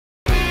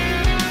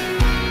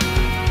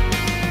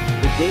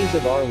Days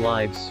of Our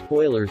Lives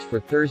spoilers for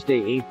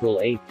Thursday, April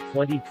 8,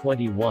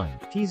 2021,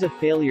 tease a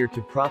failure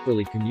to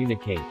properly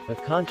communicate, a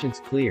conscience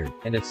cleared,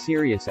 and a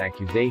serious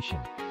accusation.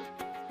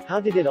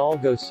 How did it all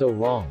go so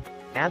wrong?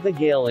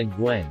 Abigail and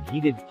Gwen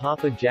heeded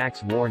Papa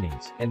Jack's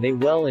warnings, and they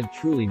well and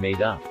truly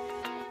made up.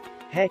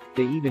 Heck,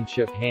 they even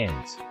shook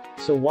hands.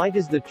 So why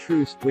does the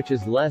truce, which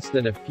is less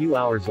than a few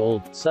hours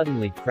old,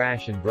 suddenly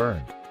crash and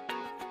burn?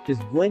 Does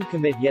Gwen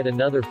commit yet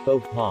another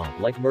faux pas,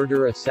 like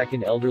murder a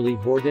second elderly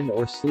Horton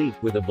or sleep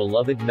with a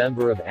beloved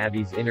member of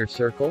Abby's inner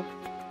circle?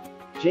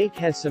 Jake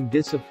has some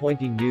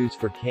disappointing news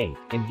for Kate,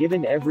 and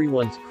given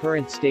everyone's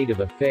current state of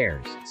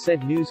affairs,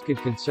 said news could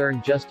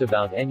concern just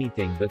about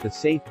anything, but the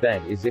safe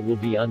bet is it will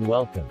be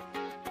unwelcome.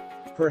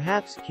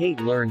 Perhaps Kate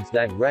learns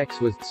that Rex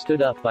was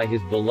stood up by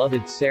his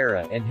beloved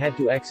Sarah and had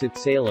to exit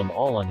Salem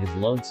all on his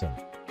lonesome.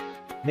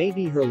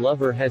 Maybe her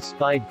lover has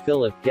spied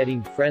Philip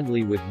getting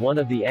friendly with one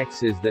of the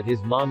exes that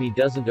his mommy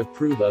doesn't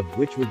approve of,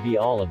 which would be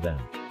all of them.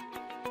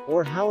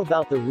 Or how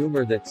about the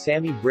rumor that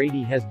Sammy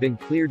Brady has been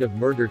cleared of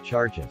murder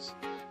charges?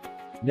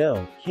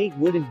 No, Kate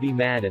wouldn't be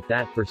mad at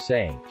that per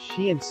se,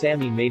 she and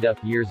Sammy made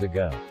up years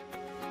ago.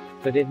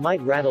 But it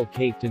might rattle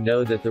Kate to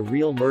know that the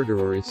real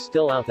murderer is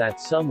still out that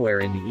somewhere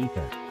in the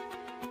ether.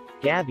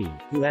 Gabby,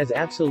 who has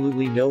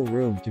absolutely no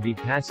room to be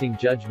passing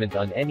judgment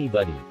on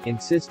anybody,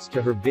 insists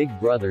to her big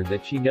brother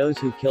that she knows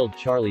who killed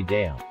Charlie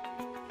Dale.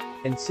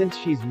 And since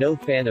she's no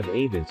fan of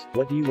Ava's,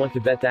 what do you want to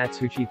bet that's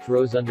who she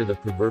throws under the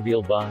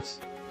proverbial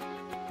bus?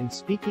 And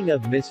speaking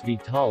of Miss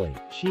Vitale,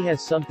 she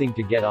has something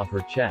to get off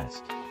her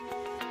chest.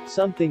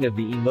 Something of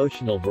the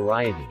emotional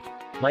variety.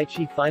 Might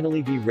she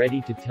finally be ready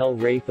to tell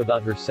Rafe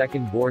about her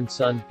second-born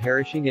son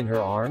perishing in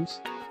her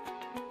arms?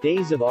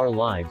 Days of Our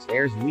Lives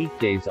airs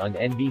weekdays on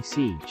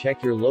NBC.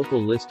 Check your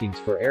local listings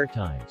for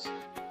airtimes.